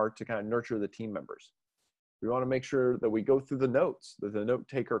there are to kind of nurture the team members. We want to make sure that we go through the notes, that the note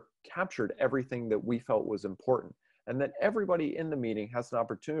taker captured everything that we felt was important, and that everybody in the meeting has an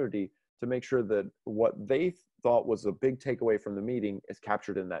opportunity to make sure that what they thought was a big takeaway from the meeting is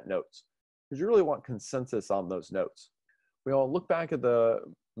captured in that notes. Because you really want consensus on those notes. We all look back at the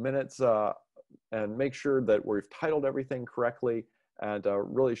minutes and make sure that we've titled everything correctly and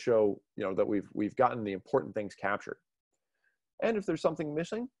really show that we've gotten the important things captured. And if there's something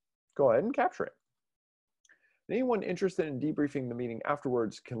missing, go ahead and capture it. Anyone interested in debriefing the meeting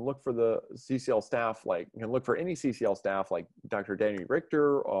afterwards can look for the CCL staff, can look for any CCL staff like Dr. Danny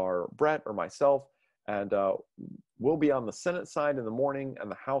Richter or Brett or myself, and we'll be on the Senate side in the morning and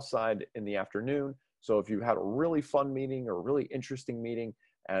the House side in the afternoon. So if you had a really fun meeting or a really interesting meeting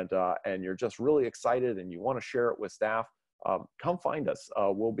and you're just really excited and you want to share it with staff, come find us.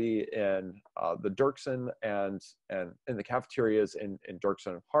 We'll be in the Dirksen and in the cafeterias in Dirksen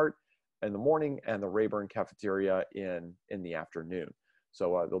and Hart in the morning, and the Rayburn cafeteria in the afternoon.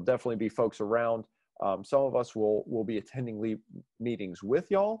 So there'll definitely be folks around. Some of us will be attending meetings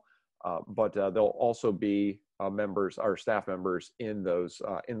with y'all, but there'll also be members, our staff members in those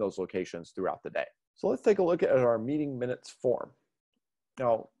locations throughout the day. So let's take a look at our meeting minutes form.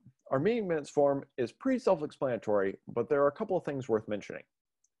 Now, our meeting minutes form is pretty self-explanatory, but there are a couple of things worth mentioning.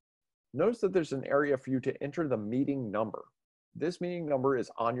 Notice that there's an area for you to enter the meeting number. This meeting number is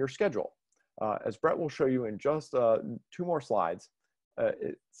on your schedule. As Brett will show you in just 2 more slides,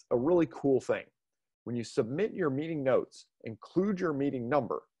 it's a really cool thing. When you submit your meeting notes, include your meeting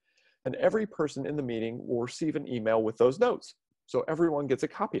number, and every person in the meeting will receive an email with those notes. So everyone gets a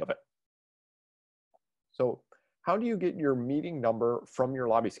copy of it. So how do you get your meeting number from your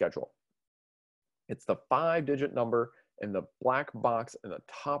lobby schedule? It's the 5-digit number in the black box in the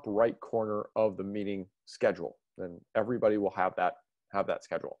top right corner of the meeting schedule. Then everybody will have that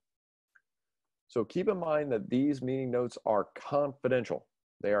schedule. So keep in mind that these meeting notes are confidential.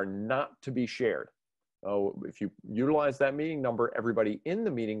 They are not to be shared. If you utilize that meeting number, everybody in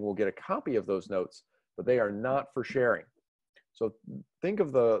the meeting will get a copy of those notes, but they are not for sharing. So think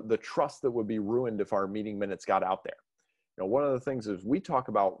of the trust that would be ruined if our meeting minutes got out there. One of the things is we talk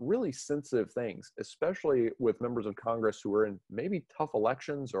about really sensitive things, especially with members of Congress who are in maybe tough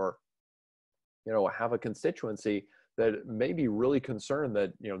elections or have a constituency that may be really concerned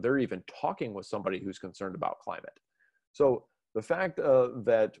that they're even talking with somebody who's concerned about climate. So the fact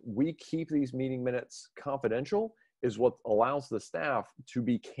that we keep these meeting minutes confidential is what allows the staff to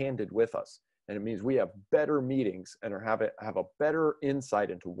be candid with us. And it means we have better meetings and have a better insight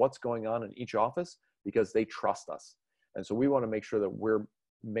into what's going on in each office because they trust us. And so we want to make sure that we're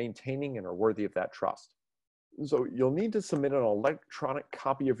maintaining and are worthy of that trust. So you'll need to submit an electronic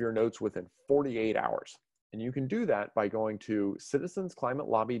copy of your notes within 48 hours. And you can do that by going to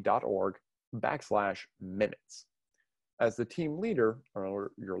citizensclimatelobby.org/minutes. As the team leader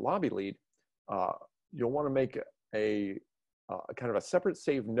or your lobby lead, you'll want to make a kind of a separate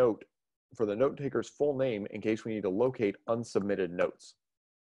save note for the note taker's full name in case we need to locate unsubmitted notes.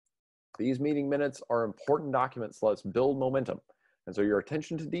 These meeting minutes are important documents to let us build momentum. And so your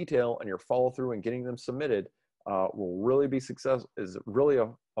attention to detail and your follow through in getting them submitted will really be is really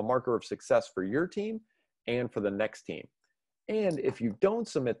a marker of success for your team and for the next team. And if you don't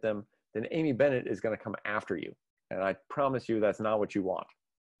submit them, then Amy Bennett is going to come after you. And I promise you that's not what you want,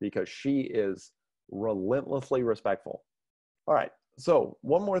 because she is relentlessly respectful. All right, so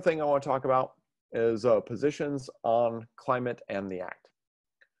one more thing I want to talk about is positions on climate and the Act.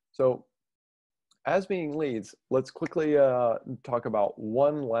 So as being leads, let's quickly talk about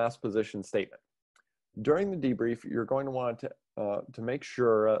one last position statement. During the debrief, you're going to want to make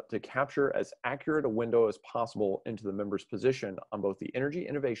sure to capture as accurate a window as possible into the member's position on both the Energy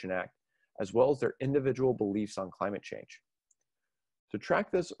Innovation Act, as well as their individual beliefs on climate change. To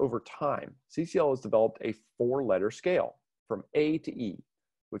track this over time, CCL has developed a 4-letter scale from A to E,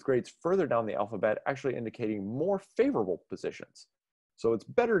 with grades further down the alphabet actually indicating more favorable positions. So it's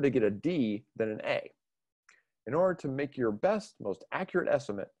better to get a D than an A. In order to make your best, most accurate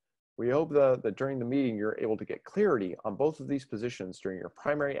estimate, we hope that during the meeting you're able to get clarity on both of these positions during your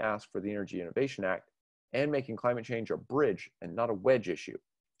primary ask for the Energy Innovation Act and making climate change a bridge and not a wedge issue,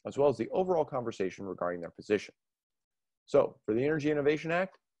 as well as the overall conversation regarding their position. So for the Energy Innovation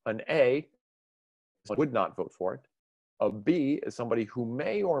Act, an A would not vote for it. A B is somebody who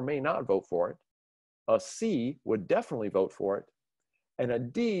may or may not vote for it. A C would definitely vote for it. And a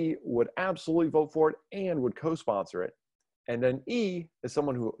D would absolutely vote for it and would co-sponsor it. And then E is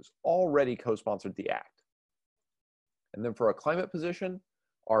someone who has already co-sponsored the act. And then for a climate position,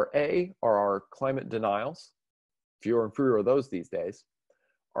 our A are our climate denials. Fewer and fewer of those these days.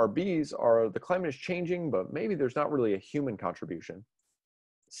 Our Bs are the climate is changing, but maybe there's not really a human contribution.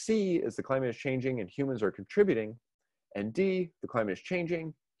 C is the climate is changing and humans are contributing. And D, the climate is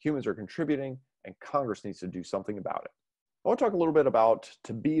changing, humans are contributing, and Congress needs to do something about it. I want to talk a little bit about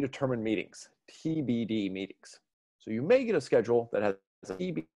to be determined meetings, TBD meetings. So you may get a schedule that has a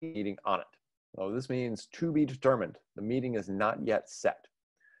TBD meeting on it. So this means to be determined. The meeting is not yet set.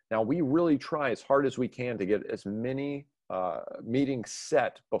 Now we really try as hard as we can to get as many meetings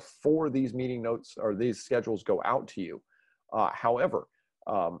set before these meeting notes or these schedules go out to you. However,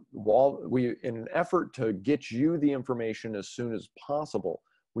 while we, in an effort to get you the information as soon as possible,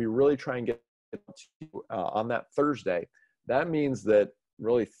 we really try and get it to you on that Thursday. That means that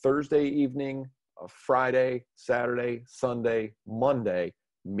really Thursday evening, Friday, Saturday, Sunday, Monday,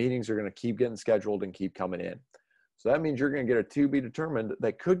 meetings are going to keep getting scheduled and keep coming in. So that means you're going to get a to be determined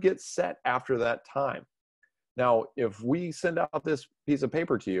that could get set after that time. Now, if we send out this piece of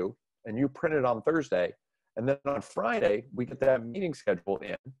paper to you and you print it on Thursday, and then on Friday, we get that meeting schedule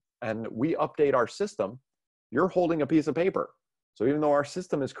in and we update our system, you're holding a piece of paper. So even though our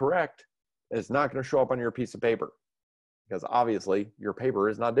system is correct, it's not going to show up on your piece of paper because obviously your paper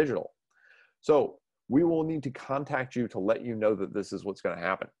is not digital. So we will need to contact you to let you know that this is what's going to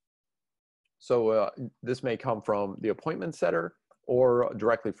happen. So this may come from the appointment setter or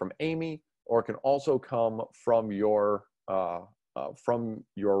directly from Amy, or it can also come from your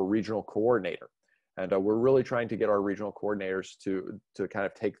regional coordinator. And we're really trying to get our regional coordinators to kind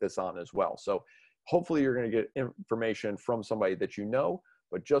of take this on as well. So hopefully you're going to get information from somebody that you know,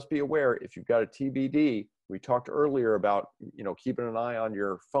 but just be aware if you've got a TBD, we talked earlier about, keeping an eye on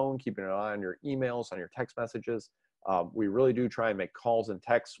your phone, keeping an eye on your emails, on your text messages. We really do try and make calls and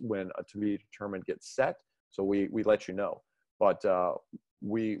texts when a to be determined gets set. So we let you know, but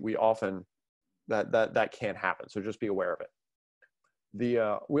we often, that can't happen. So just be aware of it.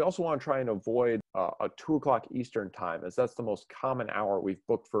 We also want to try and avoid a 2 o'clock Eastern time, as that's the most common hour we've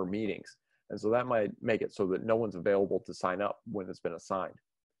booked for meetings. And so that might make it so that no one's available to sign up when it's been assigned.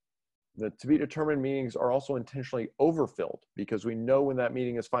 The to be determined meetings are also intentionally overfilled because we know when that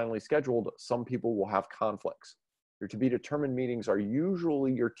meeting is finally scheduled, some people will have conflicts. Your to be determined meetings are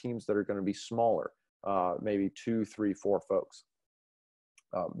usually your teams that are going to be smaller, maybe 2, 3, 4 folks,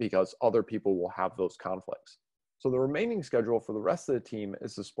 because other people will have those conflicts. So the remaining schedule for the rest of the team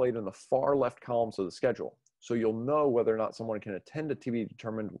is displayed in the far left columns of the schedule. So you'll know whether or not someone can attend a to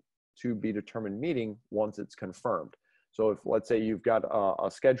be determined meeting once it's confirmed. So if, let's say you've got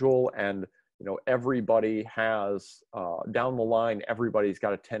a schedule and everybody has, down the line, everybody's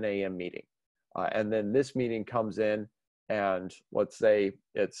got a 10 a.m. meeting. And then this meeting comes in and let's say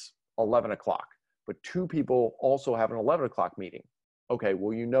it's 11 o'clock, but 2 people also have an 11 o'clock meeting. Okay,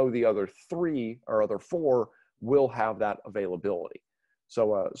 well, the other 3 or other 4 will have that availability.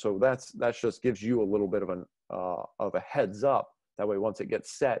 So that's just gives you a little bit of a heads up. That way, once it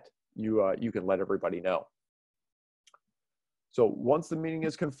gets set, you can let everybody know. So once the meeting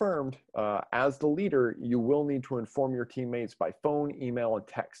is confirmed, as the leader, you will need to inform your teammates by phone, email, and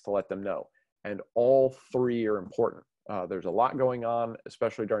text to let them know. And all 3 are important. There's a lot going on,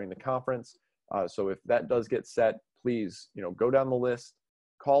 especially during the conference. So if that does get set, please, go down the list,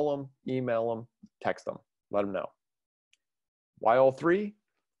 call them, email them, text them, let them know. Why all three?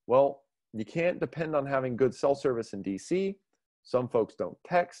 Well, you can't depend on having good cell service in DC. Some folks don't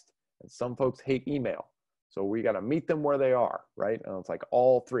text, and some folks hate email. So we got to meet them where they are, right? And it's like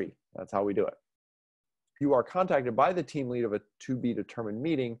all three. That's how we do it. If you are contacted by the team lead of a to be determined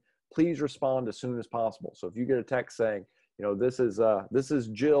meeting, please respond as soon as possible. So if you get a text saying, this is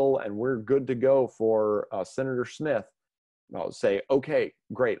Jill and we're good to go for Senator Smith, I'll say, okay,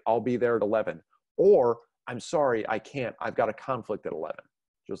 great, I'll be there at 11. Or I'm sorry, I can't, I've got a conflict at 11.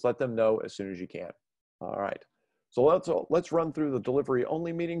 Just let them know as soon as you can. All right, so let's run through the delivery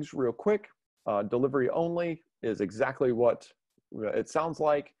only meetings real quick. Delivery only is exactly what it sounds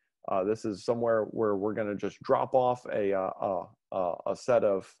like. This is somewhere where we're going to just drop off a set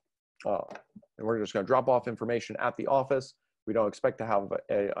of, and we're just going to drop off information at the office. We don't expect to have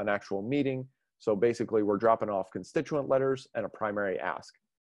an actual meeting. So basically, we're dropping off constituent letters and a primary ask.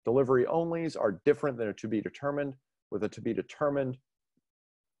 Delivery onlys are different than a to be determined. With a to be determined,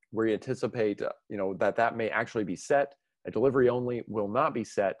 we anticipate that may actually be set. A delivery only will not be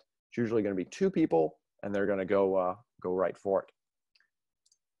set. It's usually going to be 2 people, and they're going to go right for it.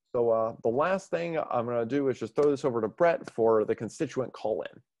 So the last thing I'm going to do is just throw this over to Brett for the constituent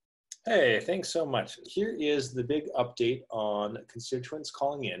call-in. Hey, thanks so much. Here is the big update on constituents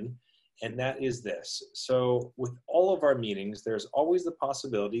calling in, and that is this. So with all of our meetings, there's always the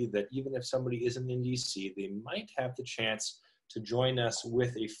possibility that even if somebody isn't in DC, they might have the chance to join us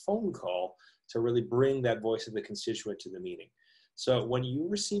with a phone call to really bring that voice of the constituent to the meeting. So when you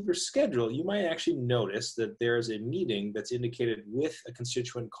receive your schedule, you might actually notice that there's a meeting that's indicated with a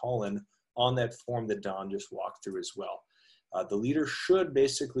constituent call-in on that form that Don just walked through as well. The leader should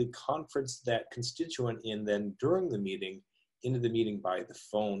basically conference that constituent in then during the meeting into the meeting by the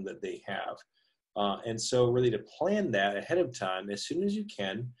phone that they have. And so really to plan that ahead of time, as soon as you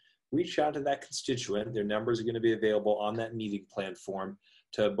can, reach out to that constituent. Their numbers are going to be available on that meeting plan form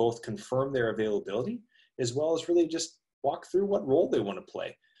to both confirm their availability, as well as really just walk through what role they want to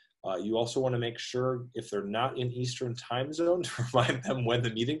play. You also want to make sure if they're not in Eastern time zone to remind them when the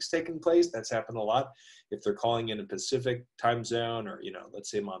meeting's taking place. That's happened a lot. If they're calling in a Pacific time zone or,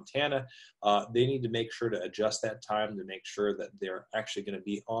 let's say Montana, they need to make sure to adjust that time to make sure that they're actually going to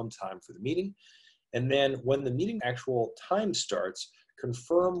be on time for the meeting. And then when the meeting actual time starts,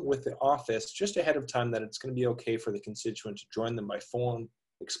 confirm with the office just ahead of time that it's going to be okay for the constituent to join them by phone,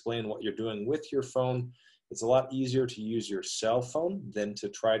 explain what you're doing with your phone. It's a lot easier to use your cell phone than to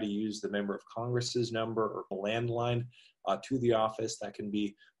try to use the member of Congress's number or landline to the office. That can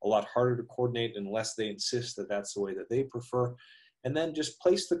be a lot harder to coordinate unless they insist that that's the way that they prefer. And then just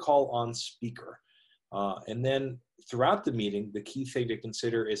place the call on speaker. And then throughout the meeting, the key thing to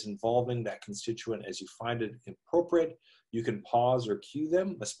consider is involving that constituent as you find it appropriate. You can pause or cue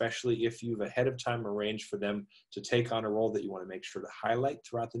them, especially if you've ahead of time arranged for them to take on a role that you want to make sure to highlight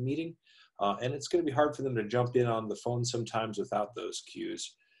throughout the meeting. And it's going to be hard for them to jump in on the phone sometimes without those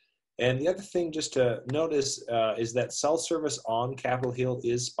cues. And the other thing just to notice is that cell service on Capitol Hill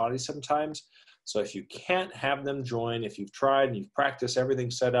is spotty sometimes. So if you can't have them join, if you've tried and you've practiced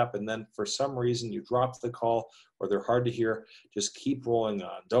everything set up and then for some reason you drop the call or they're hard to hear, just keep rolling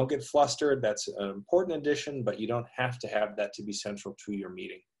on. Don't get flustered. That's an important addition, but you don't have to have that to be central to your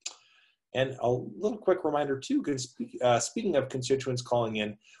meeting. And a little quick reminder too, because speaking of constituents calling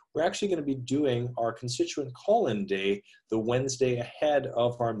in, we're actually going to be doing our constituent call-in day the Wednesday ahead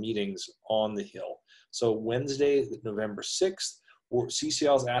of our meetings on the Hill. So Wednesday, November 6th,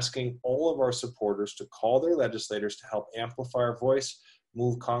 CCL is asking all of our supporters to call their legislators to help amplify our voice,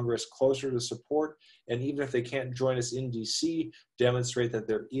 move Congress closer to support, and even if they can't join us in DC, demonstrate that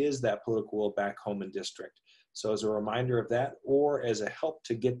there is that political will back home in district. So as a reminder of that, or as a help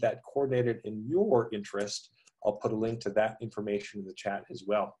to get that coordinated in your interest, I'll put a link to that information in the chat as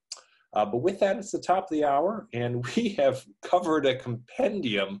well. But with that, it's the top of the hour, and we have covered a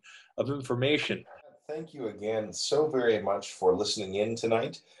compendium of information. Thank you again so very much for listening in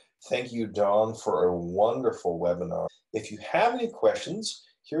tonight. Thank you, Don, for a wonderful webinar. If you have any questions,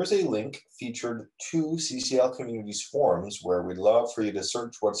 here's a link featured to CCL Communities forums where we'd love for you to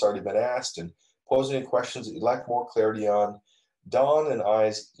search what's already been asked and pose any questions that you'd like more clarity on. Don and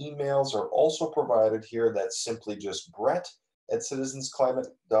I's emails are also provided here. That's simply just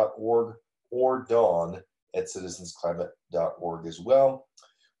brett@citizensclimate.org or don@citizensclimate.org as well.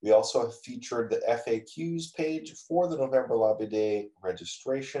 We also have featured the FAQs page for the November Lobby Day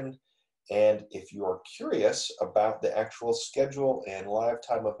registration. And if you are curious about the actual schedule and live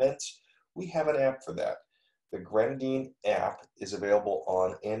time events, we have an app for that. The Grenadine app is available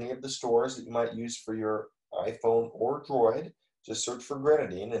on any of the stores that you might use for your iPhone or Droid. Just search for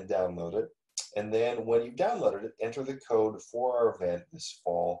Grenadine and download it. And then when you've downloaded it, enter the code for our event this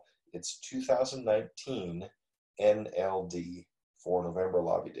fall. It's 2019 NLD for November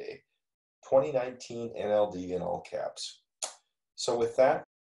Lobby Day. 2019 NLD in all caps. So with that,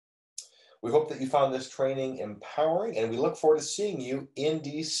 we hope that you found this training empowering, and we look forward to seeing you in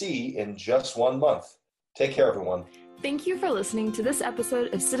DC in just 1 month. Take care, everyone. Thank you for listening to this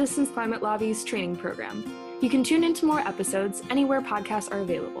episode of Citizens Climate Lobby's training program. You can tune into more episodes anywhere podcasts are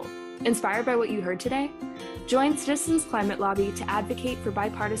available. Inspired by what you heard today? Join Citizens Climate Lobby to advocate for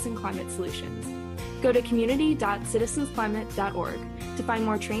bipartisan climate solutions. Go to community.citizensclimate.org to find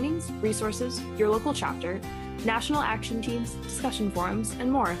more trainings, resources, your local chapter, national action teams, discussion forums,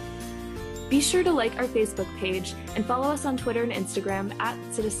 and more. Be sure to like our Facebook page and follow us on Twitter and Instagram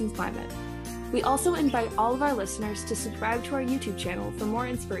 @CitizensClimate. We also invite all of our listeners to subscribe to our YouTube channel for more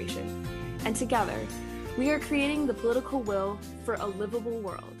inspiration. And together, we are creating the political will for a livable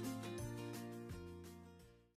world.